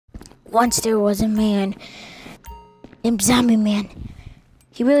Once there was a man named Zombie Man.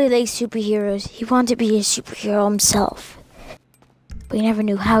 He really liked superheroes. He wanted to be a superhero himself, but he never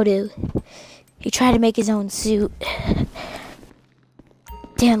knew how to. He tried to make his own suit.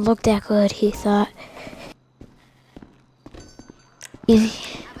 Didn't look that good, he thought.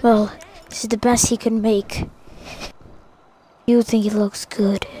 Well, this is the best he could make. You think he looks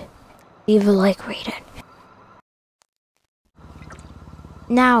good. Leave a like rating.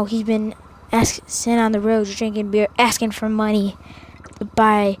 Now he's been sitting on the road drinking beer, asking for money to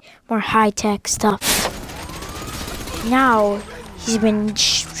buy more high-tech stuff. Now he's been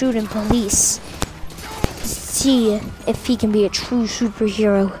shooting police to see if he can be a true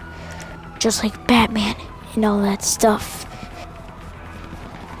superhero, just like Batman and all that stuff.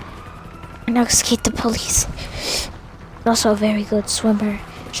 And now Skit the police. He's also a very good swimmer.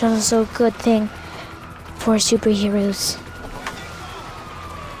 Which is also a good thing for superheroes.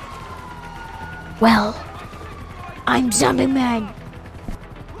 Well, I'm Zombie Man.